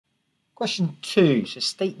Question 2, so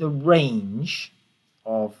state the range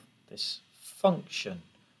of this function.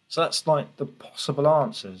 So that's like the possible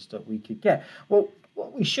answers that we could get. Well,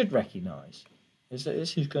 what we should recognise is that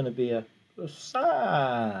this is going to be a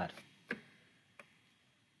sad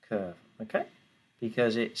curve, okay?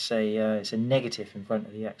 Because it's a negative in front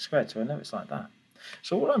of the x squared, so I know it's like that.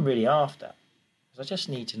 So what I'm really after is I just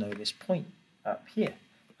need to know this point up here,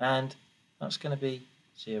 and that's going to be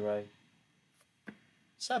 0,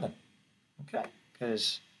 7. Okay,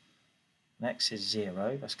 because x is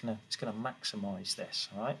 0, it's going to maximise this,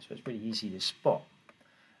 all right? So it's really easy to spot.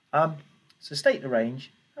 So state the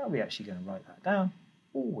range. How are we actually going to write that down?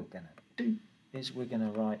 All we're going to do is we're going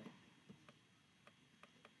to write,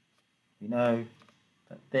 we know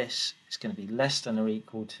that this is going to be less than or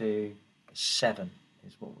equal to 7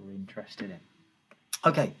 is what we're interested in.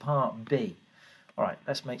 Okay, part B. All right,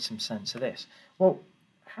 let's make some sense of this. Well,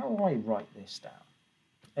 how I write this down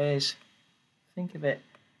is, think of it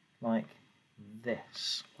like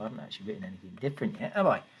this. I haven't actually written anything different yet, have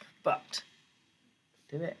I? But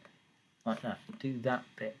do it like that. Do that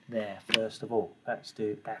bit there first of all. Let's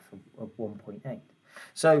do f of 1.8.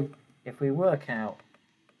 So if we work out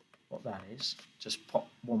what that is, just pop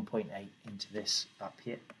 1.8 into this up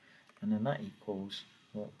here, and then that equals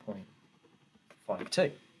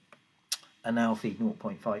 0.52. And now feed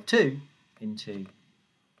 0.52 into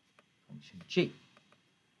function g.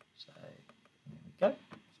 So there we go.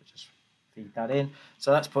 So just feed that in.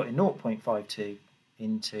 So that's putting 0.52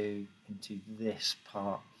 into this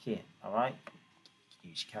part here. All right.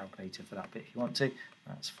 Use your calculator for that bit if you want to.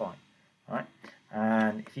 That's fine. All right.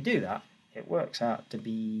 And if you do that, it works out to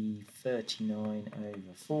be 39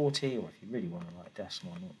 over 40, or if you really want to write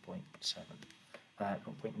decimal,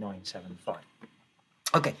 0.975.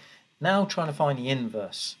 Okay. Now trying to find the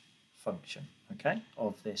inverse function, okay,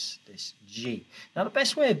 of this g. Now the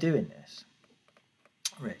best way of doing this,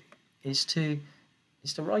 really, is to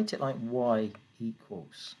write it like y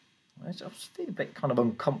equals. I just feel a bit kind of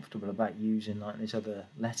uncomfortable about using like this other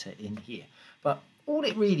letter in here, but all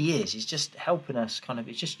it really is just helping us kind of.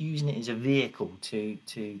 It's just using it as a vehicle to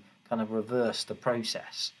kind of reverse the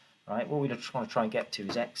process, right? What we're trying to try and get to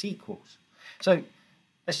is x equals. So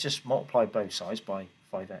let's just multiply both sides by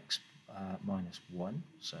 5x minus 1.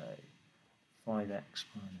 So 5x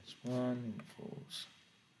minus 1 equals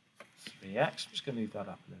 3x. I'm just going to move that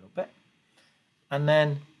up a little bit. And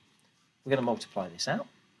then we're going to multiply this out.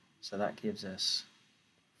 So that gives us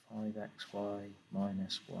 5xy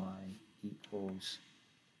minus y equals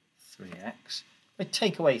 3x. I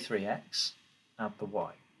take away 3x, add the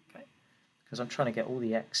y, okay? Because I'm trying to get all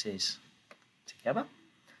the x's together.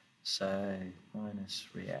 So minus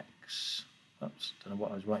 3x, oops, don't know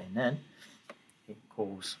what I was writing then,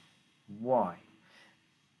 equals y.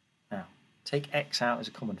 Now, take x out as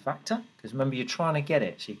a common factor, because remember you're trying to get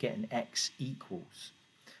it, so you're getting x equals.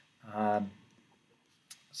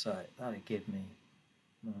 So that'll give me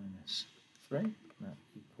minus 3, that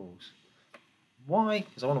equals y,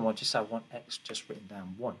 because I want to just have one x just written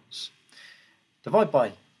down once. Divide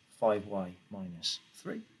by 5y minus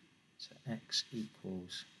 3, so x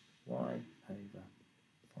equals y over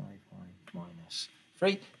 5y minus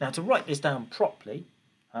 3. Now to write this down properly,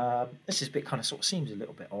 this is a bit kind of sort of seems a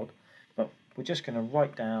little bit odd, but we're just going to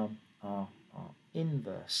write down our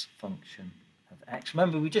inverse function of x.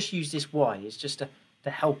 Remember, we just use this y, it's just to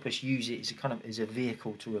help us use it as a kind of as a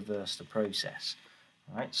vehicle to reverse the process.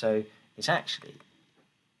 All right, so it's actually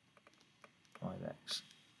 5x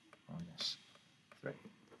minus 3.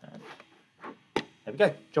 And there we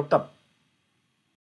go, job done.